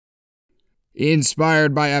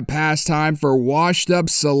Inspired by a pastime for washed-up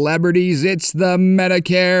celebrities, it's the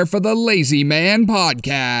Medicare for the Lazy Man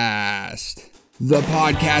podcast. The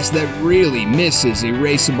podcast that really misses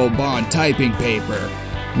erasable bond typing paper.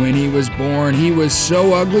 When he was born, he was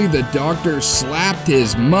so ugly the doctor slapped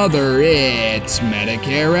his mother. It's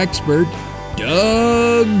Medicare expert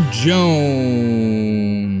Doug Jones.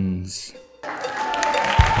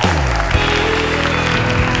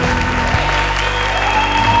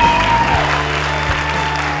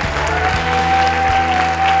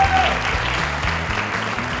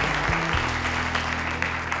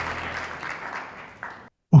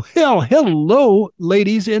 Well, hello,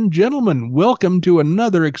 ladies and gentlemen. Welcome to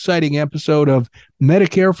another exciting episode of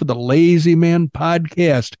Medicare for the Lazy Man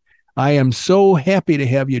podcast. I am so happy to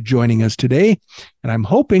have you joining us today, and I'm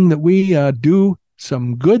hoping that we do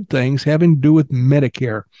some good things having to do with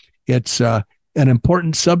Medicare. It's an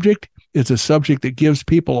important subject. It's a subject that gives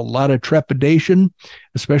people a lot of trepidation,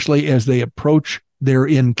 especially as they approach their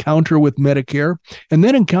encounter with Medicare. And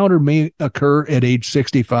that encounter may occur at age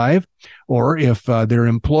 65, or if they're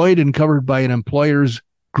employed and covered by an employer's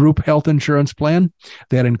group health insurance plan,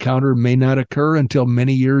 that encounter may not occur until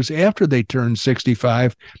many years after they turn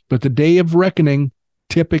 65, but the day of reckoning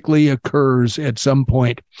typically occurs at some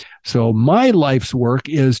point. So my life's work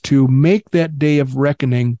is to make that day of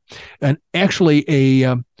reckoning actually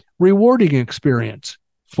a rewarding experience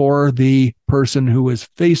for the person who is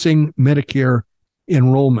facing Medicare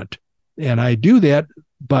enrollment. And I do that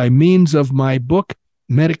by means of my book,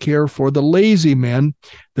 Medicare for the Lazy Man.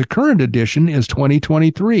 The current edition is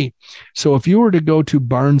 2023. So if you were to go to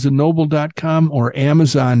barnesandnoble.com or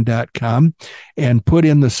amazon.com and put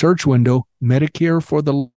in the search window, Medicare for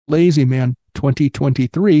the Lazy Man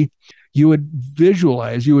 2023, you would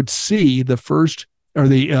visualize, you would see the first or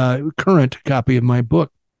the current copy of my book.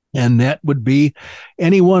 And that would be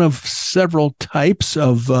any one of several types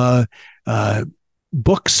of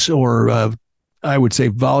books, or I would say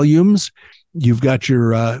volumes. You've got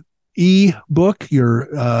your e-book, your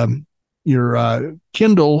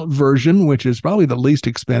Kindle version, which is probably the least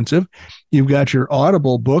expensive. You've got your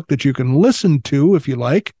Audible book that you can listen to if you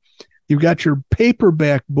like. You've got your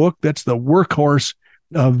paperback book. That's the workhorse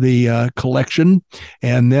of the collection.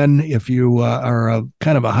 And then if you are a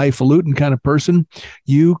kind of a highfalutin kind of person,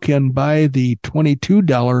 you can buy the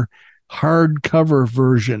 $22 hardcover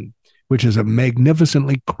version, which is a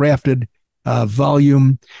magnificently crafted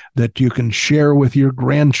volume that you can share with your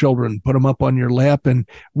grandchildren. Put them up on your lap and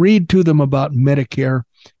read to them about Medicare,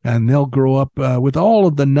 and they'll grow up with all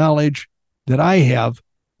of the knowledge that I have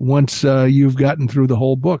once you've gotten through the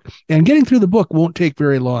whole book. And getting through the book won't take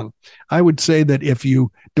very long. I would say that if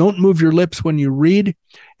you don't move your lips when you read,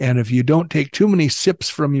 and if you don't take too many sips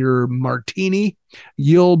from your martini,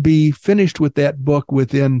 you'll be finished with that book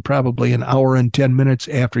within probably an hour and 10 minutes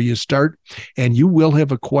after you start, and you will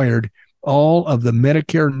have acquired all of the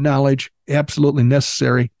Medicare knowledge absolutely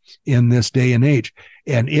necessary in this day and age.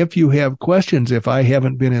 And if you have questions, if I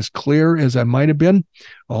haven't been as clear as I might have been,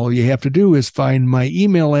 all you have to do is find my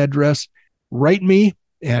email address, write me,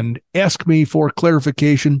 and ask me for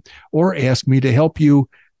clarification, or ask me to help you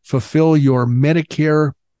fulfill your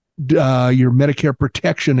Medicare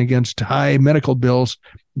protection against high medical bills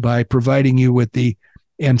by providing you with the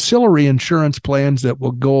ancillary insurance plans that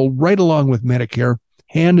will go right along with Medicare,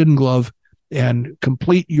 hand in glove, and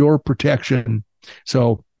complete your protection.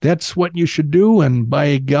 So that's what you should do. And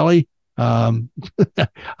by golly, I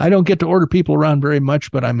don't get to order people around very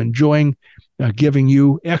much, but I'm enjoying giving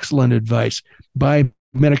you excellent advice. Buy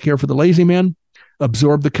Medicare for the Lazy Man,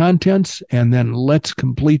 absorb the contents, and then let's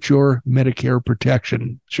complete your Medicare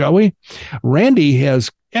protection, shall we? Randy has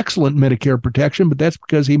excellent Medicare protection, but that's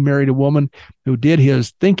because he married a woman who did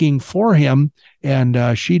his thinking for him,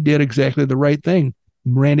 and she did exactly the right thing.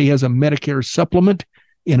 Randy has a Medicare supplement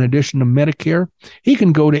in addition to Medicare. He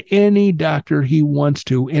can go to any doctor he wants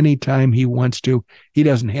to, anytime he wants to. He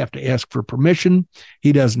doesn't have to ask for permission.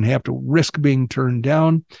 He doesn't have to risk being turned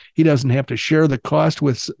down. He doesn't have to share the cost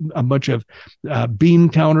with a bunch of bean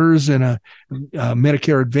counters and a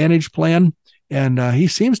Medicare Advantage plan. And he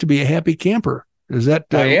seems to be a happy camper. Is that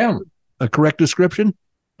I am a correct description?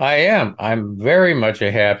 I am. I'm very much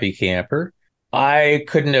a happy camper. I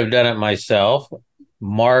couldn't have done it myself.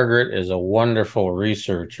 Margaret is a wonderful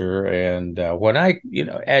researcher. And when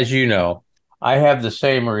as you know, I have the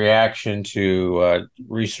same reaction to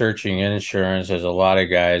researching insurance as a lot of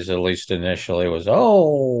guys, at least initially, was,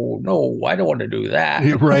 oh, no, I don't want to do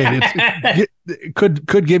that. Right. It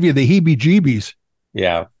could give you the heebie-jeebies.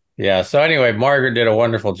 Yeah. Yeah. So anyway, Margaret did a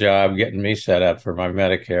wonderful job getting me set up for my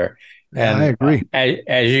Medicare. Yeah, I And agree.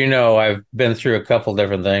 as you know, I've been through a couple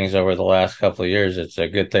different things over the last couple of years. It's a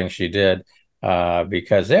good thing she did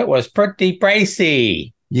because it was pretty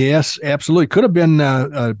pricey. Yes, absolutely. Could have been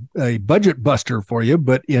a budget buster for you,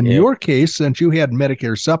 but in Yep. your case, since you had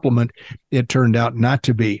Medicare supplement, it turned out not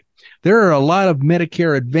to be. There are a lot of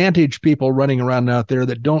Medicare Advantage people running around out there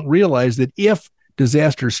that don't realize that if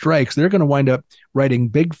disaster strikes, they're going to wind up writing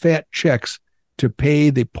big fat checks to pay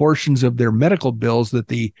the portions of their medical bills that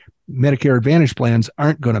the Medicare Advantage plans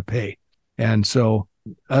aren't going to pay. And so,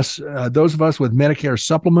 those of us with Medicare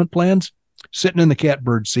supplement plans, sitting in the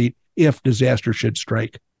catbird seat if disaster should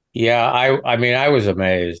strike. Yeah, I mean, I was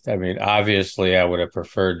amazed. I mean, obviously, I would have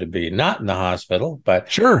preferred to be not in the hospital, but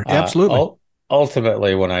Sure, absolutely.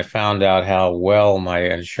 ultimately, when I found out how well my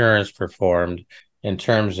insurance performed in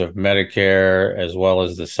terms of Medicare as well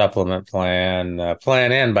as the supplement plan,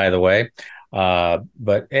 Plan N, by the way.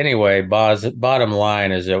 But anyway, bottom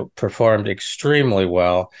line is it performed extremely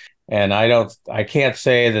well. And I can't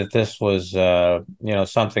say that this was,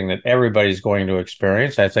 something that everybody's going to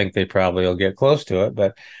experience. I think they probably will get close to it,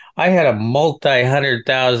 but I had a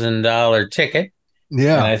multi-$100,000 ticket. And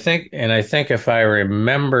Yeah. I think if I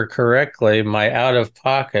remember correctly, my out of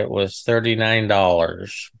pocket was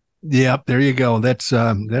 $39. Yep, there you go. That's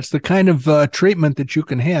the kind of treatment that you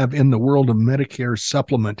can have in the world of Medicare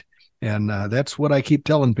supplement, and that's what I keep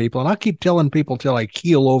telling people, and I'll keep telling people till I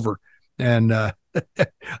keel over, and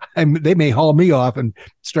they may haul me off and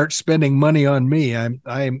start spending money on me.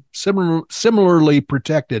 I'm similarly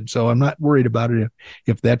protected, so I'm not worried about it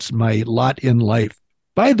if that's my lot in life.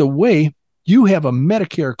 By the way, you have a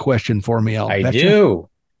Medicare question for me, Al. I do.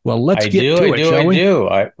 Well, let's get to it, shall we?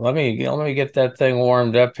 Let me get that thing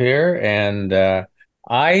warmed up here. And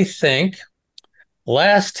I think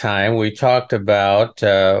last time we talked about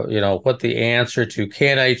what the answer to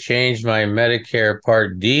can I change my Medicare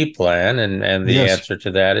Part D plan, and the Yes. answer to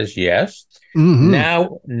that is yes.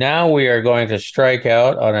 Mm-hmm. Now we are going to strike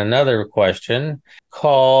out on another question.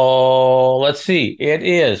 Let's see. It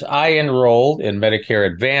is I enrolled in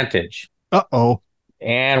Medicare Advantage Uh-oh.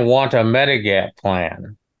 and want a Medigap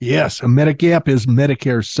plan. Yes, a Medigap is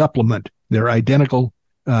Medicare supplement. They're identical.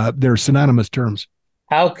 They're synonymous terms.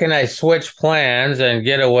 How can I switch plans and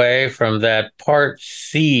get away from that Part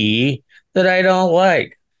C that I don't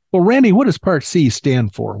like? Well, Randy, what does Part C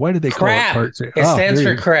stand for? Why do they call it Crap. Part C? It stands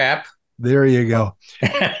for crap. There you go.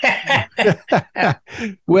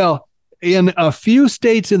 Well, in a few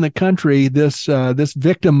states in the country, this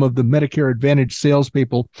victim of the Medicare Advantage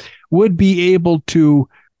salespeople would be able to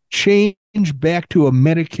change back to a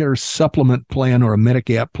Medicare supplement plan or a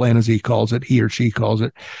Medigap plan, as he or she calls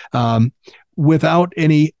it, without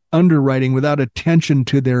any underwriting, without attention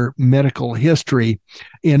to their medical history.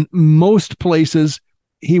 In most places,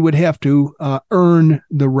 he would have to earn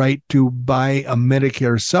the right to buy a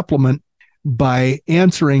Medicare supplement by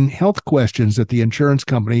answering health questions that the insurance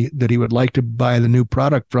company that he would like to buy the new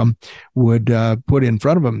product from would put in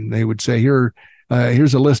front of him. They would say,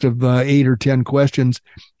 here's a list of 8 or 10 questions.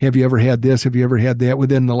 Have you ever had this? Have you ever had that?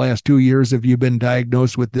 Within the last 2 years, have you been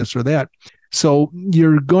diagnosed with this or that? So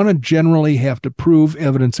you're going to generally have to prove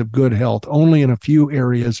evidence of good health. Only in a few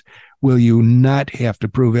areas will you not have to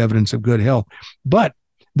prove evidence of good health. But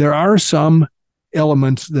there are some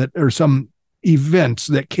elements some events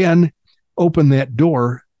that can open that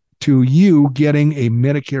door to you getting a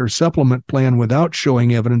Medicare supplement plan without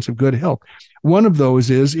showing evidence of good health. One of those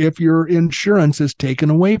is if your insurance is taken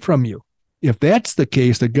away from you. If that's the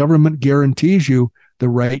case, the government guarantees you the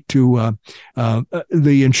right to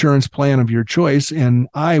the insurance plan of your choice, and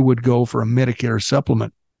I would go for a Medicare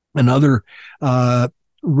supplement. Another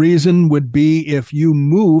reason would be if you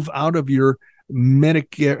move out of your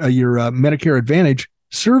Medicare Advantage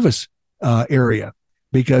service area,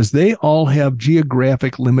 because they all have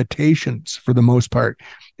geographic limitations for the most part.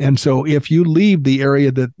 And so if you leave the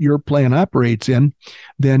area that your plan operates in,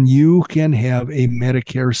 then you can have a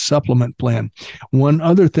Medicare supplement plan. One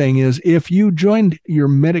other thing is if you joined your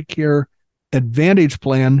Medicare Advantage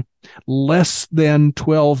plan less than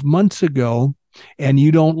 12 months ago and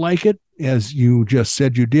you don't like it, as you just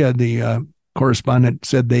said you did, the correspondent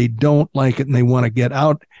said they don't like it and they want to get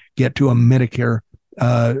to a Medicare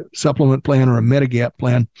supplement plan or a Medigap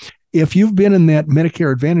plan. If you've been in that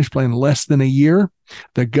Medicare Advantage plan less than a year,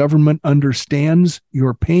 the government understands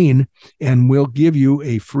your pain and will give you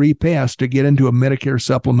a free pass to get into a Medicare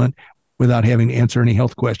supplement without having to answer any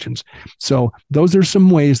health questions. So those are some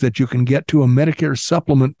ways that you can get to a Medicare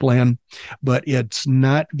supplement plan, but it's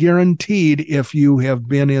not guaranteed if you have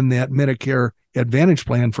been in that Medicare Advantage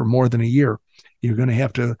plan for more than a year. You're going to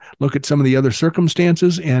have to look at some of the other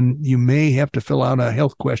circumstances, and you may have to fill out a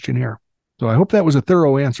health questionnaire. So I hope that was a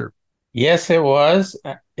thorough answer. Yes, it was.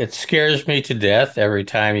 It scares me to death every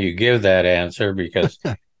time you give that answer because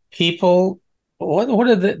people, what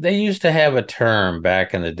did they used to have a term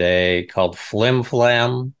back in the day called flim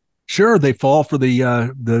flam. Sure, they fall for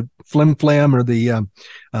the flim flam or the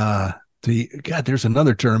God. There's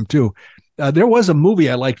another term too. There was a movie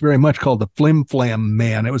I liked very much called The Flim Flam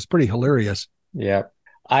Man. It was pretty hilarious. Yeah,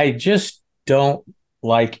 I just don't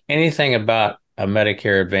like anything about a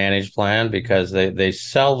Medicare Advantage plan because they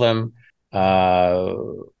sell them.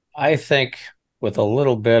 I think with a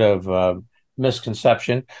little bit of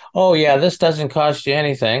misconception. Oh yeah, this doesn't cost you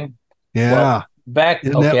anything. Yeah. Well, back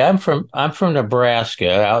Isn't okay, that I'm from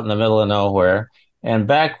Nebraska, out in the middle of nowhere. And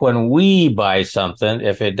back when we buy something,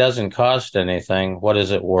 if it doesn't cost anything, what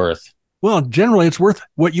is it worth? well? Generally, it's worth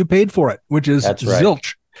what you paid for it, which is That's right.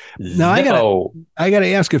 zilch. Now No. I gotta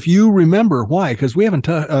ask if you remember why, because we haven't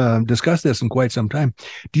discussed this in quite some time.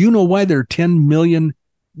 Do you know why there are 10 million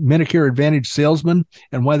Medicare Advantage salesmen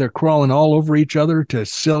and why they're crawling all over each other to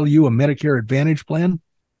sell you a Medicare Advantage plan?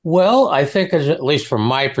 Well, I think at least from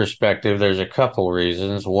my perspective, there's a couple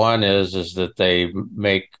reasons. One is that they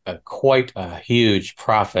make quite a huge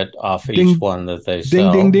profit off Ding, each one that they ding,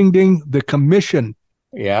 sell. ding, ding, ding. The commission.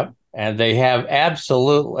 Yeah, and they have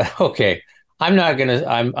absolutely okay.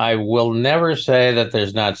 I will never say that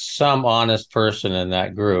there's not some honest person in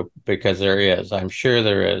that group because there is. I'm sure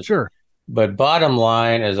there is. Sure. But bottom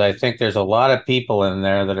line is, I think there's a lot of people in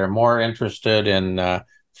there that are more interested in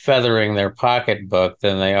feathering their pocketbook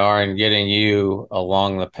than they are in getting you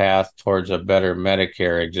along the path towards a better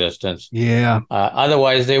Medicare existence. Yeah.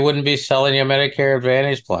 Otherwise, they wouldn't be selling you Medicare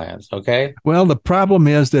Advantage plans. Okay. Well, the problem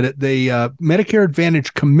is that the Medicare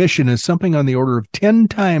Advantage commission is something on the order of 10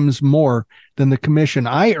 times more than the commission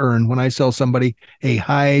I earn when I sell somebody a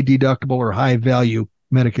high deductible or high value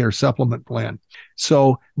Medicare supplement plan.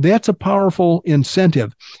 So that's a powerful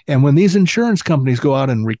incentive. And when these insurance companies go out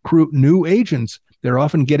and recruit new agents, they're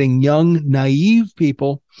often getting young, naive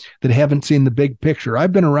people that haven't seen the big picture.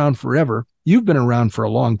 I've been around forever. You've been around for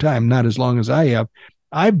a long time, not as long as I have.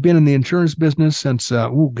 I've been in the insurance business since,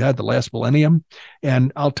 the last millennium.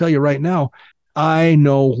 And I'll tell you right now, I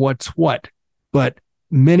know what's what. But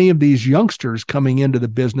many of these youngsters coming into the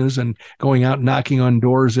business and going out knocking on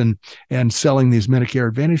doors and selling these Medicare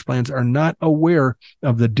Advantage plans are not aware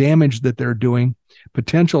of the damage that they're doing,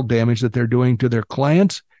 potential damage that they're doing to their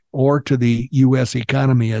clients or to the U.S.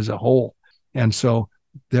 economy as a whole. And so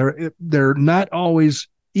they're not always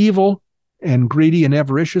evil and greedy and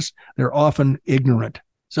avaricious. They're often ignorant.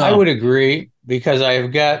 So I would agree because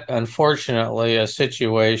I've got, unfortunately, a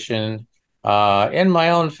situation in my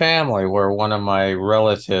own family where one of my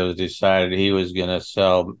relatives decided he was going to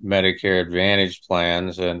sell Medicare Advantage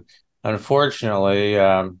plans. And unfortunately,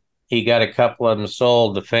 he got a couple of them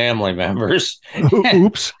sold to family members.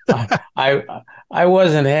 Oops. I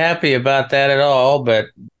wasn't happy about that at all, but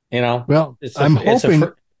well, it's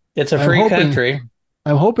a free country.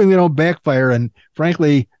 I'm hoping they don't backfire. And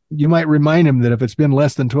frankly, you might remind them that if it's been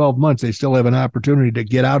less than 12 months, they still have an opportunity to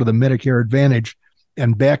get out of the Medicare Advantage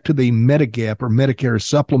and back to the Medigap or Medicare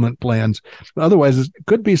supplement plans. Otherwise, it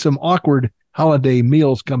could be some awkward holiday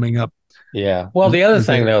meals coming up. Yeah. Well, the other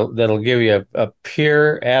thing that'll give you a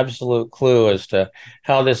pure, absolute clue as to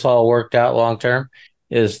how this all worked out long term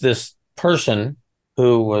is this person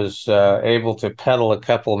who was able to peddle a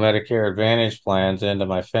couple of Medicare Advantage plans into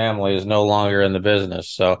my family is no longer in the business.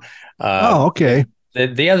 So, okay.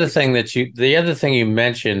 The other thing you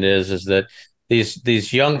mentioned is that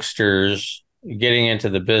these youngsters getting into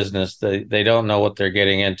the business, they don't know what they're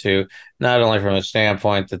getting into, not only from a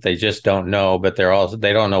standpoint that they just don't know, but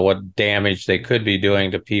they don't know what damage they could be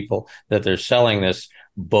doing to people that they're selling this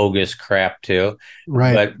bogus crap to.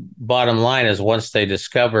 Right. But bottom line is once they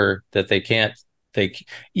discover that they can't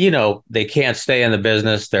stay in the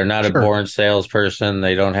business, they're not a born salesperson,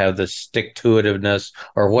 they don't have the stick-to-itiveness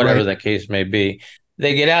or whatever the case may be,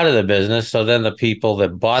 they get out of the business. So then the people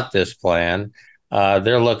that bought this plan,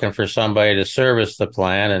 they're looking for somebody to service the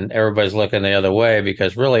plan, and everybody's looking the other way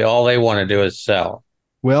because really all they want to do is sell.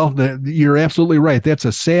 Well, you're absolutely right. That's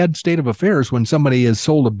a sad state of affairs when somebody is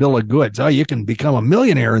sold a bill of goods. Oh, you can become a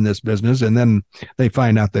millionaire in this business, and then they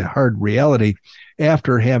find out the hard reality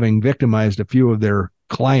after having victimized a few of their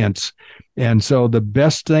clients. And so the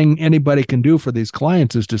best thing anybody can do for these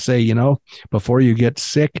clients is to say, before you get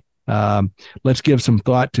sick, let's give some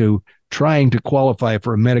thought to trying to qualify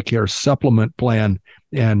for a Medicare supplement plan.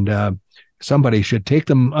 And somebody should take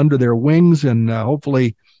them under their wings and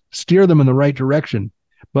hopefully steer them in the right direction.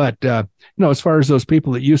 But, as far as those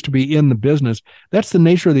people that used to be in the business, that's the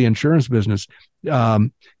nature of the insurance business.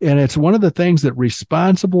 And it's one of the things that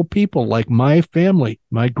responsible people like my family,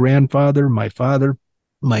 my grandfather, my father,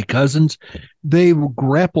 my cousins, they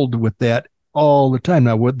grappled with that all the time.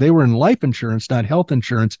 Now, they were in life insurance, not health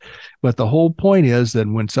insurance. But the whole point is that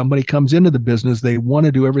when somebody comes into the business, they want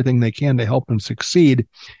to do everything they can to help them succeed.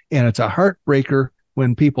 And it's a heartbreaker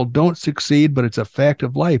when people don't succeed, but it's a fact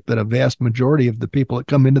of life that a vast majority of the people that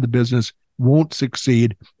come into the business won't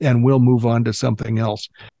succeed and will move on to something else.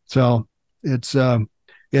 So it's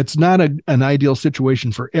not an ideal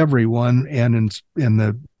situation for everyone. And in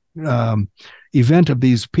the event of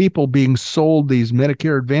these people being sold these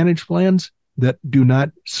Medicare Advantage plans that do not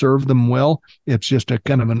serve them well, it's just a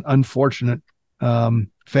kind of an unfortunate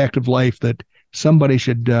fact of life that somebody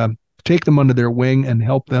should take them under their wing and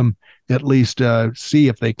help them at least see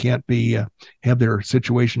if they can't have their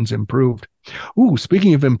situations improved. Ooh,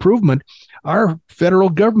 speaking of improvement, our federal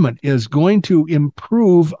government is going to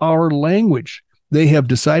improve our language. They have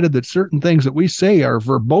decided that certain things that we say are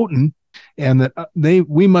verboten, and that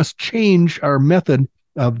we must change our method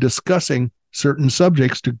of discussing certain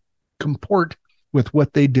subjects to comport with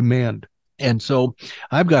what they demand. And so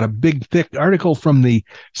I've got a big, thick article from the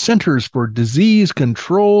Centers for Disease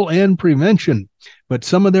Control and Prevention. But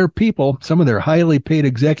some of their people, some of their highly paid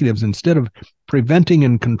executives, instead of preventing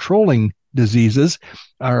and controlling diseases,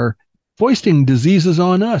 are foisting diseases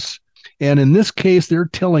on us. And in this case, they're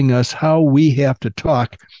telling us how we have to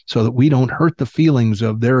talk so that we don't hurt the feelings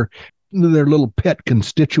of their little pet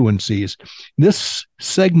constituencies. This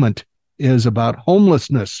segment is about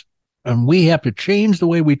homelessness, and we have to change the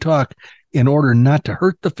way we talk in order not to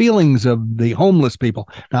hurt the feelings of the homeless people.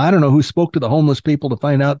 Now, I don't know who spoke to the homeless people to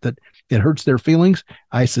find out that it hurts their feelings.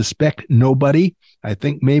 I suspect nobody. I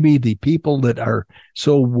think maybe the people that are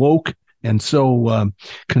so woke and so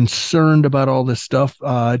concerned about all this stuff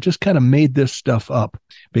just kind of made this stuff up,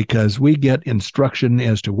 because we get instruction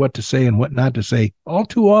as to what to say and what not to say all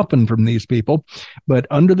too often from these people. But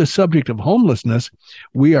under the subject of homelessness,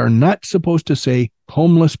 we are not supposed to say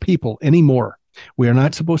homeless people anymore. We are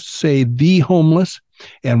not supposed to say the homeless,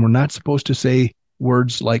 and we're not supposed to say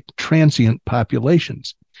words like transient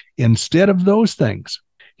populations. Instead of those things,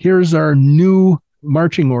 here's our new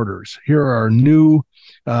marching orders. Here are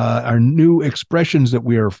our new expressions that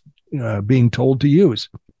we are being told to use.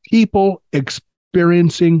 People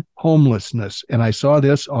experiencing homelessness. And I saw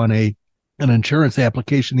this on an insurance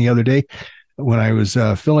application the other day. When I was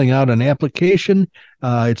filling out an application,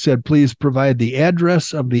 it said, please provide the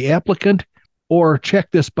address of the applicant or check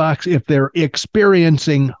this box if they're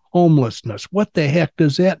experiencing homelessness. What the heck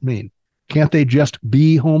does that mean? Can't they just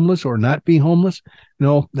be homeless or not be homeless?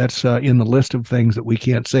 No, that's in the list of things that we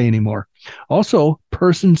can't say anymore. Also,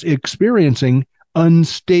 persons experiencing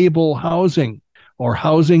unstable housing or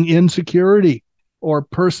housing insecurity, or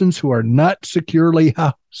persons who are not securely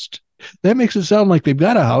housed. That makes it sound like they've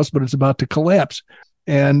got a house, but it's about to collapse.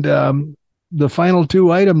 And the final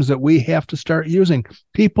two items that we have to start using: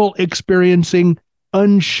 people experiencing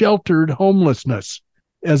unsheltered homelessness,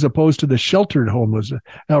 as opposed to the sheltered homelessness.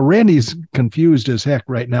 Now, Randy's confused as heck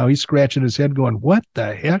right now. He's scratching his head going, what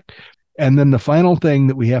the heck? And then the final thing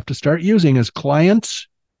that we have to start using is clients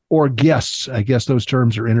or guests. I guess those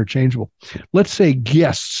terms are interchangeable. Let's say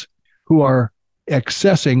guests who are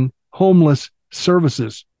accessing homeless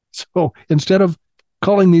services. So instead of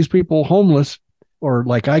calling these people homeless, or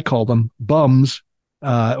like I call them, bums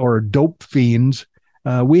or dope fiends,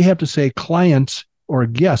 we have to say clients or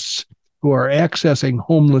guests who are accessing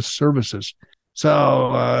homeless services.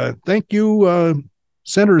 So thank you,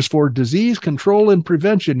 Centers for Disease Control and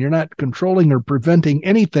Prevention. You're not controlling or preventing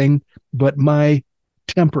anything but my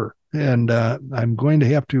temper. And I'm going to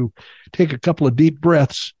have to take a couple of deep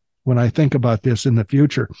breaths when I think about this in the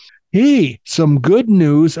future. Hey, some good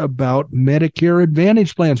news about Medicare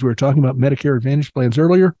Advantage plans. We were talking about Medicare Advantage plans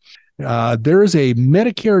earlier. There is a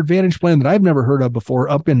Medicare Advantage plan that I've never heard of before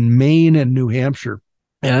up in Maine and New Hampshire.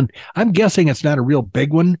 And I'm guessing it's not a real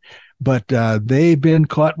big one, but they've been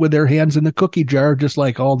caught with their hands in the cookie jar, just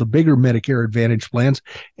like all the bigger Medicare Advantage plans.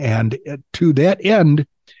 And to that end,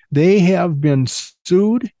 they have been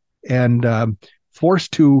sued and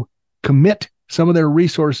forced to commit some of their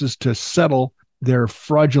resources to settle their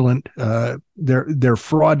fraudulent, their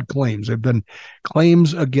fraud claims. There have been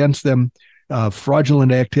claims against them,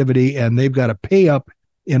 fraudulent activity, and they've got to pay up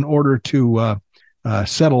in order to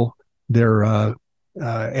settle their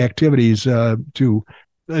activities to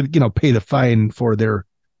pay the fine for their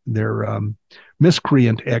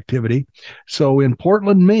miscreant activity. So in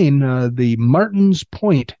Portland, Maine, the Martins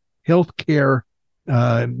Point Healthcare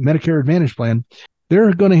Medicare Advantage Plan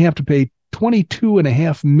they're going to have to pay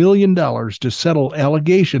 $22.5 million to settle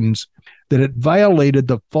allegations that it violated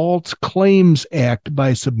the False Claims Act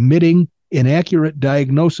by submitting inaccurate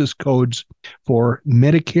diagnosis codes for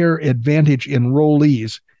Medicare Advantage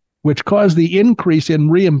enrollees, which caused the increase in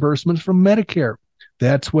reimbursements from Medicare.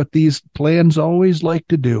 That's what these plans always like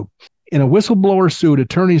to do. In a whistleblower suit,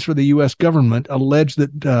 attorneys for the U.S. government alleged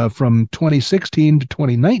that from 2016 to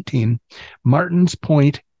 2019, Martins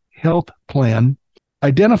Point Health Plan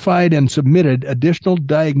identified and submitted additional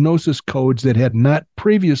diagnosis codes that had not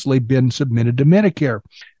previously been submitted to Medicare.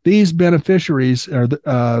 These beneficiaries are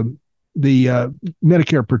the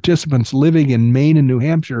Medicare participants living in Maine and New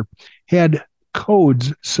Hampshire had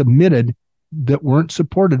codes submitted that weren't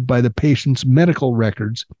supported by the patient's medical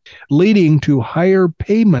records, leading to higher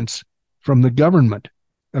payments from the government,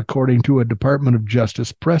 according to a Department of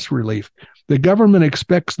Justice press release. The government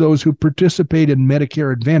expects those who participate in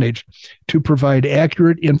Medicare Advantage to provide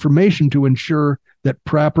accurate information to ensure that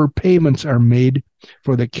proper payments are made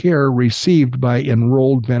for the care received by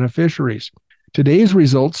enrolled beneficiaries. Today's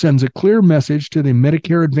result sends a clear message to the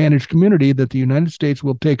Medicare Advantage community that the United States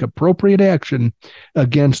will take appropriate action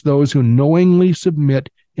against those who knowingly submit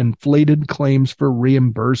inflated claims for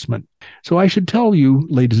reimbursement. So I should tell you,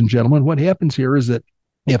 ladies and gentlemen, what happens here is that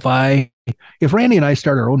if Randy and I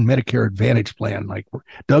start our own Medicare Advantage plan, like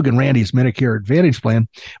Doug and Randy's Medicare Advantage plan,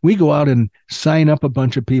 we go out and sign up a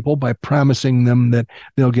bunch of people by promising them that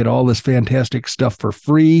they'll get all this fantastic stuff for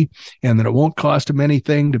free and that it won't cost them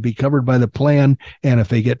anything to be covered by the plan. And if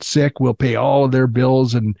they get sick, we'll pay all of their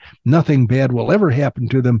bills and nothing bad will ever happen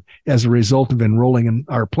to them as a result of enrolling in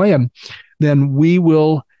our plan. Then we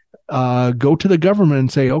will go to the government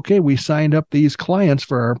and say, okay, we signed up these clients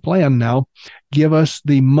for our plan now. Give us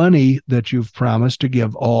the money that you've promised to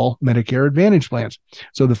give all Medicare Advantage plans.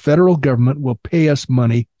 So the federal government will pay us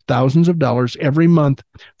money, thousands of dollars every month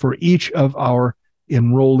for each of our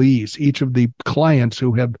enrollees, each of the clients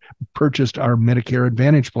who have purchased our Medicare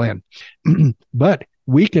Advantage plan. But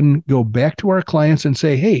we can go back to our clients and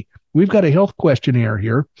say, hey, we've got a health questionnaire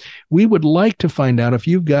here. We would like to find out if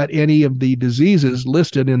you've got any of the diseases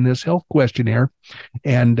listed in this health questionnaire.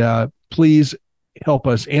 And please help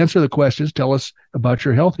us answer the questions. Tell us about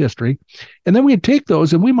your health history. And then we'd take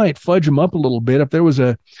those and we might fudge them up a little bit. If there was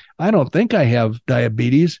I don't think I have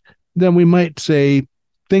diabetes, then we might say,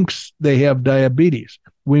 thinks they have diabetes.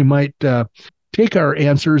 We might take our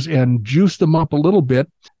answers and juice them up a little bit,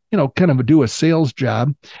 kind of do a sales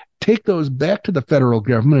job. Take those back to the federal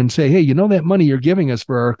government and say, hey, that money you're giving us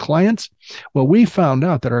for our clients? Well, we found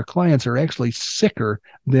out that our clients are actually sicker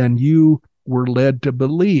than you were led to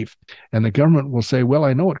believe. And the government will say, well,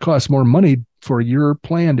 I know it costs more money for your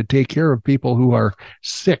plan to take care of people who are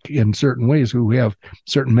sick in certain ways, who have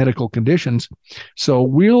certain medical conditions. So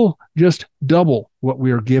we'll just double what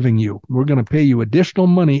we are giving you. We're going to pay you additional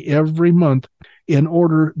money every month in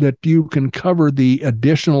order that you can cover the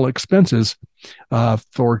additional expenses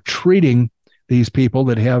for treating these people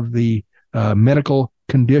that have the medical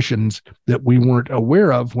conditions that we weren't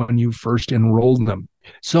aware of when you first enrolled them.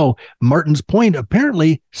 So Martins Point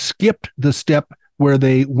apparently skipped the step where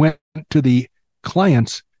they went to the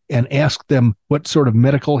clients and asked them what sort of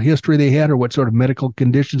medical history they had or what sort of medical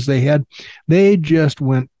conditions they had. They just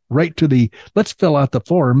went right to let's fill out the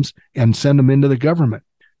forms and send them into the government.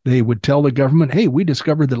 They would tell the government, hey, we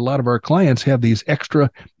discovered that a lot of our clients have these extra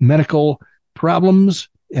medical problems,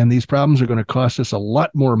 and these problems are going to cost us a lot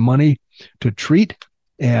more money to treat.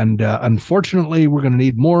 And unfortunately, we're going to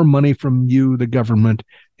need more money from you, the government.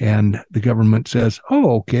 And the government says,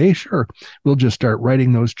 oh, okay, sure. We'll just start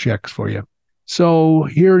writing those checks for you. So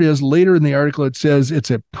here it is. Later in the article, it says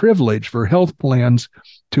it's a privilege for health plans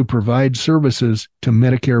to provide services to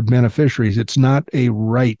Medicare beneficiaries. It's not a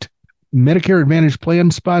right. Medicare Advantage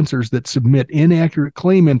plan sponsors that submit inaccurate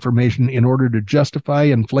claim information in order to justify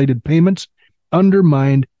inflated payments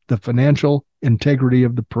undermine the financial integrity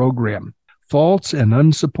of the program. False and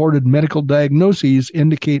unsupported medical diagnoses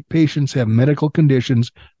indicate patients have medical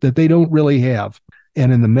conditions that they don't really have.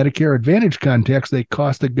 And in the Medicare Advantage context, they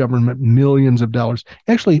cost the government millions of dollars.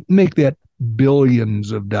 Actually, make that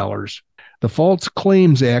billions of dollars. The False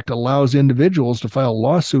Claims Act allows individuals to file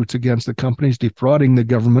lawsuits against the companies defrauding the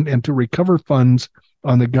government and to recover funds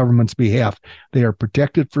on the government's behalf. They are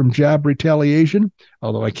protected from job retaliation,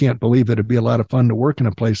 although I can't believe that it'd be a lot of fun to work in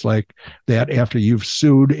a place like that after you've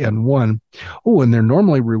sued and won. Oh, and they're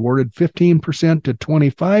normally rewarded 15% to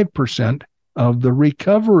 25% of the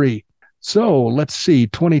recovery. So let's see,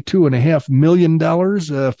 $22.5 million,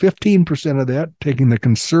 15% of that, taking the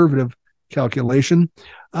conservative calculation.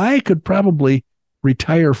 I could probably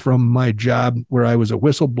retire from my job where I was a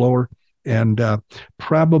whistleblower and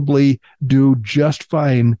probably do just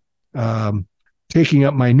fine taking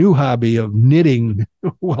up my new hobby of knitting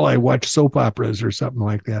while I watch soap operas or something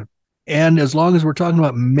like that. And as long as we're talking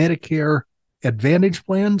about Medicare Advantage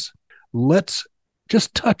plans, let's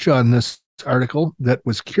just touch on this article that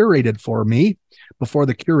was curated for me before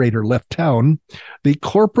the curator left town. The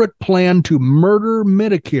corporate plan to murder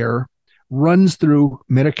Medicare runs through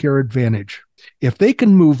Medicare Advantage. If they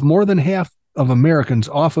can move more than half of Americans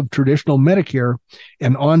off of traditional Medicare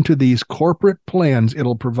and onto these corporate plans,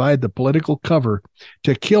 it'll provide the political cover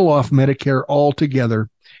to kill off Medicare altogether,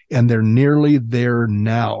 and they're nearly there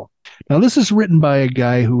now. Now, this is written by a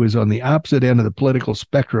guy who is on the opposite end of the political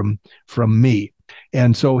spectrum from me.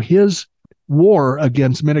 And so his war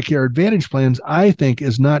against Medicare Advantage plans, I think,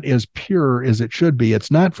 is not as pure as it should be.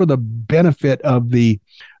 It's not for the benefit of the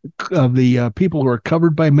people who are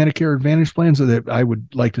covered by Medicare Advantage plans, or that I would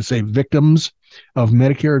like to say victims of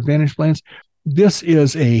Medicare Advantage plans. This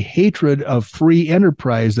is a hatred of free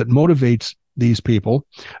enterprise that motivates these people.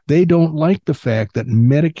 They don't like the fact that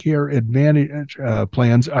Medicare Advantage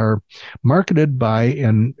plans are marketed by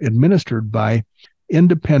and administered by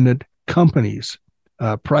independent companies,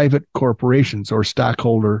 private corporations or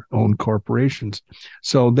stockholder-owned corporations.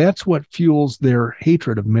 So that's what fuels their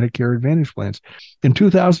hatred of Medicare Advantage plans. In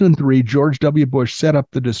 2003, George W. Bush set up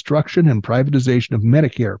the destruction and privatization of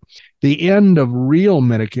Medicare. The end of real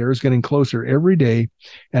Medicare is getting closer every day,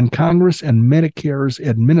 and Congress and Medicare's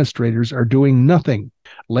administrators are doing nothing.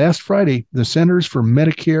 Last Friday, the Centers for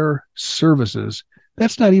Medicare Services,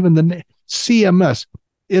 that's not even the CMS,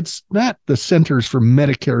 it's not the Centers for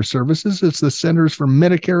Medicare Services, it's the Centers for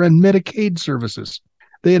Medicare and Medicaid Services.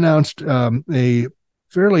 They announced a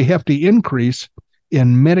fairly hefty increase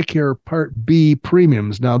in Medicare Part B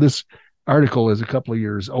premiums. Now, this article is a couple of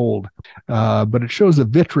years old, but it shows the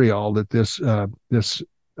vitriol that this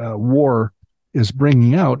war is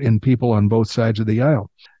bringing out in people on both sides of the aisle.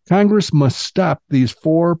 Congress must stop these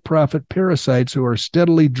for-profit parasites who are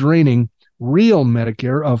steadily draining real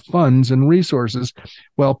Medicare of funds and resources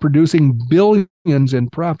while producing billions in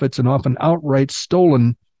profits and often outright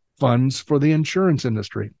stolen funds for the insurance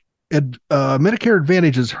industry. Medicare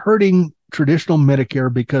Advantage is hurting traditional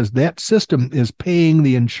Medicare because that system is paying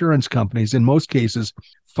the insurance companies, in most cases,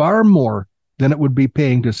 far more than it would be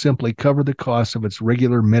paying to simply cover the costs of its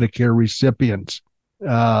regular Medicare recipients.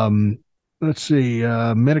 Let's see.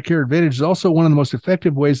 Medicare Advantage is also one of the most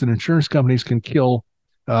effective ways that insurance companies can kill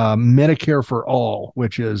Medicare for All,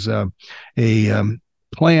 which is a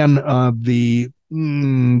plan of the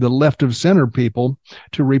left of center people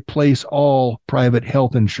to replace all private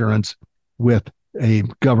health insurance with a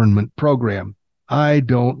government program. I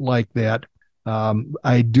don't like that.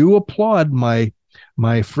 I do applaud my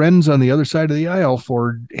friends on the other side of the aisle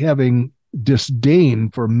for having disdain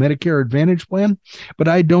for Medicare Advantage plan, but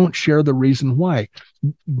I don't share the reason why.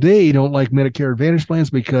 They don't like Medicare Advantage plans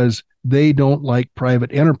because they don't like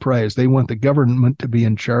private enterprise. They want the government to be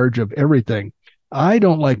in charge of everything. I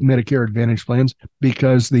don't like Medicare Advantage plans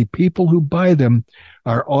because the people who buy them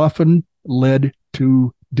are often led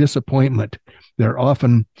to disappointment. They're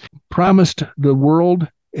often promised the world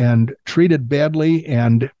and treated badly,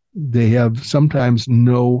 and they have sometimes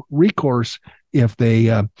no recourse if they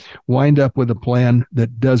wind up with a plan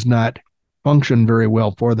that does not function very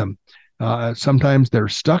well for them. Sometimes they're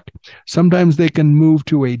stuck. Sometimes they can move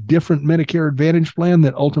to a different Medicare Advantage plan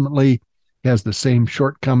that ultimately has the same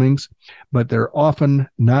shortcomings, but they're often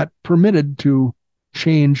not permitted to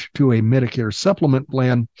change to a Medicare supplement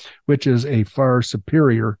plan, which is a far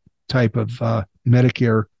superior type of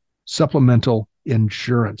Medicare supplemental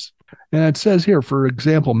insurance. And it says here, for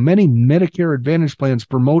example, many Medicare Advantage plans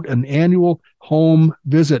promote an annual home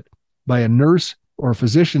visit by a nurse or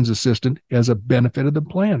physician's assistant as a benefit of the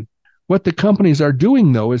plan. What the companies are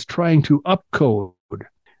doing, though, is trying to upcode,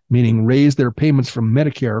 meaning raise their payments from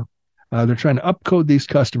Medicare. They're trying to upcode these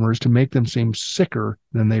customers to make them seem sicker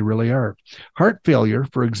than they really are. Heart failure,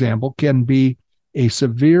 for example, can be a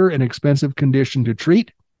severe and expensive condition to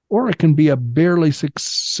treat, or it can be a barely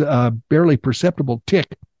perceptible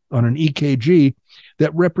tick on an EKG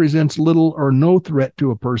that represents little or no threat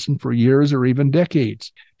to a person for years or even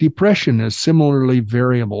decades. Depression is similarly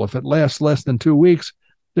variable. If it lasts less than 2 weeks,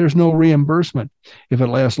 there's no reimbursement. If it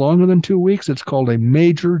lasts longer than 2 weeks, it's called a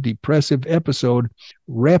major depressive episode,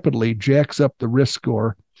 rapidly jacks up the risk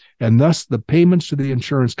score, and thus the payments to the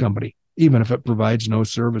insurance company, even if it provides no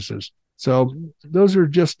services. So those are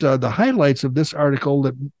just the highlights of this article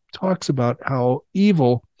that talks about how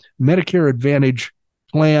evil Medicare Advantage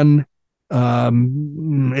plan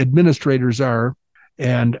administrators are.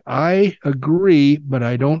 And I agree, but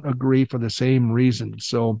I don't agree for the same reasons.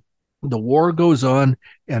 So the war goes on,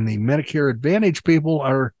 and the Medicare Advantage people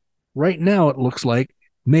are, right now, it looks like,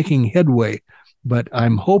 making headway. But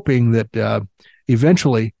I'm hoping that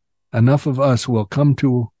eventually enough of us will come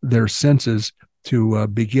to their senses to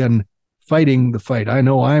begin fighting the fight. I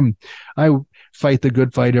know I fight the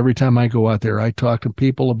good fight every time I go out there. I talk to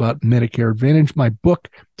people about Medicare Advantage. My book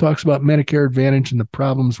talks about Medicare Advantage and the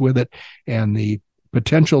problems with it and the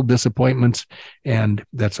potential disappointments. And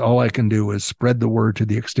that's all I can do is spread the word to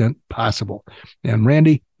the extent possible. And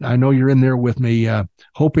Randy, I know you're in there with me,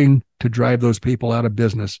 hoping to drive those people out of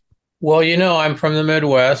business. Well, I'm from the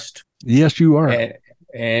Midwest. Yes, you are.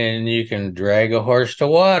 And you can drag a horse to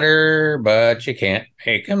water, but you can't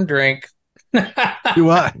make him drink. Do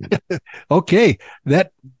I? Okay,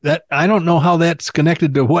 that I don't know how that's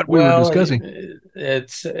connected to what we were discussing.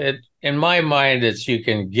 It's in my mind, it's you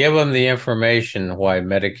can give them the information why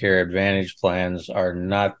Medicare Advantage plans are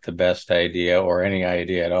not the best idea or any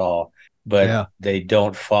idea at all, but they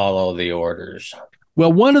don't follow the orders.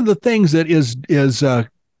 Well, one of the things that is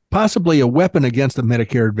possibly a weapon against the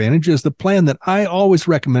Medicare Advantage is the plan that I always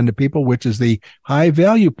recommend to people, which is the high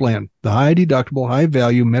value plan, the high deductible, high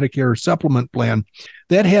value Medicare supplement plan.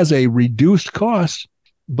 That has a reduced cost,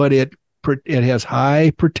 but it has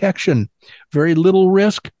high protection, very little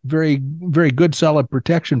risk, very, very good, solid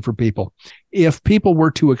protection for people. If people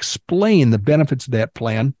were to explain the benefits of that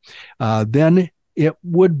plan, then it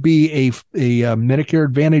would be a Medicare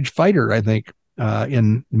Advantage fighter, I think,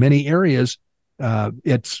 in many areas.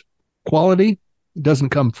 It's quality, doesn't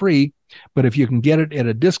come free, but if you can get it at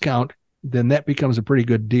a discount, then that becomes a pretty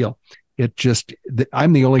good deal.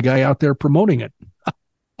 I'm the only guy out there promoting it.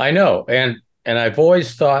 I know. And I've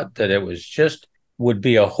always thought that it would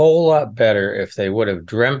be a whole lot better if they would have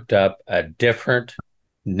dreamt up a different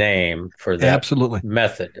name for that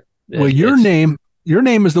method. Well, your name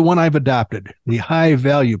is the one I've adopted, the high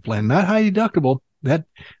value plan, not high deductible.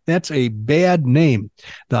 That's a bad name.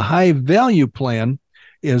 The high value plan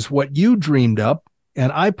is what you dreamed up,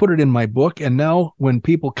 and I put it in my book. And now when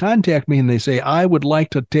people contact me and they say, I would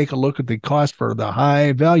like to take a look at the cost for the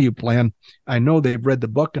high value plan, I know they've read the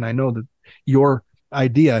book, and I know that your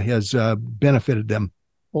idea has benefited them.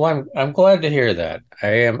 Well, I'm glad to hear that.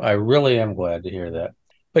 I really am glad to hear that.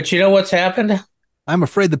 But you know what's happened? I'm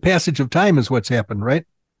afraid the passage of time is what's happened, right?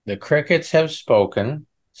 The crickets have spoken.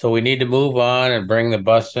 So we need to move on and bring the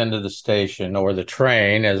bus into the station, or the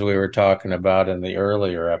train, as we were talking about in the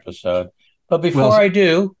earlier episode. But before I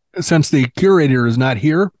do... Since the curator is not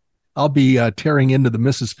here, I'll be tearing into the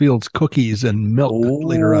Mrs. Fields cookies and milk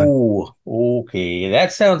later on. Okay.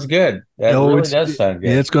 That sounds good. That really does sound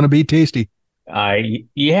good. It's going to be tasty.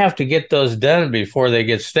 You have to get those done before they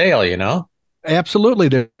get stale, Absolutely.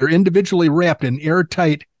 They're individually wrapped in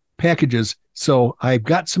airtight packages. So I've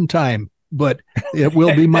got some time. But it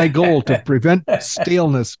will be my goal to prevent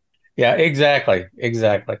staleness. Yeah, exactly.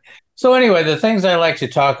 So anyway, the things I like to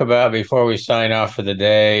talk about before we sign off for the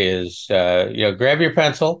day is, grab your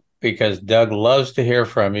pencil, because Doug loves to hear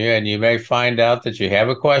from you, and you may find out that you have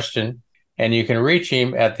a question, and you can reach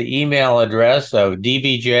him at the email address of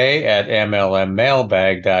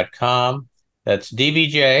dbj@mlmmailbag.com. That's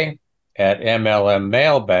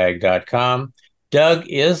dbj@mlmmailbag.com. Doug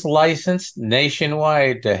is licensed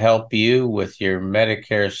nationwide to help you with your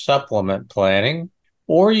Medicare supplement planning,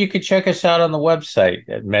 or you could check us out on the website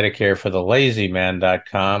at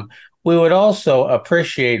medicareforthelazyman.com. We would also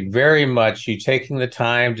appreciate very much you taking the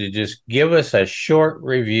time to just give us a short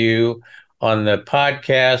review on the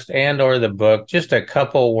podcast and or the book. Just a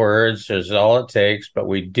couple words is all it takes, but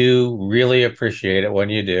we do really appreciate it when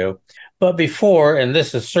you do. But before, and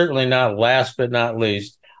this is certainly not last but not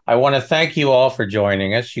least, I want to thank you all for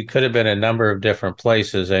joining us. You could have been a number of different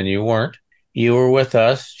places, and you weren't. You were with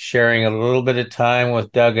us, sharing a little bit of time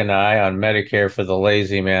with Doug and I on Medicare for the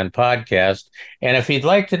Lazy Man podcast. And if you'd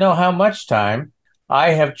like to know how much time, I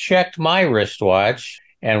have checked my wristwatch,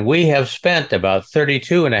 and we have spent about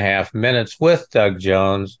 32 and a half minutes with Doug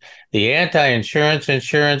Jones, the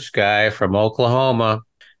insurance guy from Oklahoma.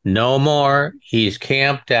 No more. He's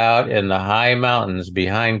camped out in the high mountains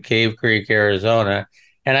behind Cave Creek, Arizona.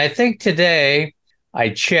 And I think today I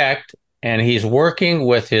checked, and he's working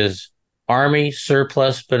with his Army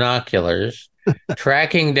surplus binoculars,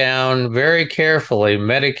 tracking down very carefully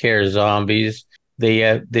Medicare zombies,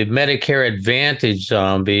 the Medicare Advantage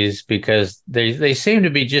zombies, because they seem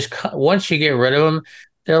to be just, once you get rid of them,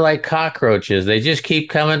 they're like cockroaches. They just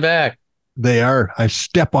keep coming back. They are. I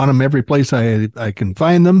step on them every place I can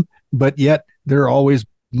find them, but yet there are always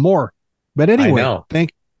more. But anyway,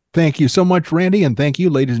 Thank you so much, Randy, and thank you,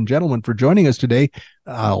 ladies and gentlemen, for joining us today.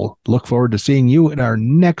 I'll look forward to seeing you in our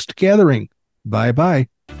next gathering. Bye-bye.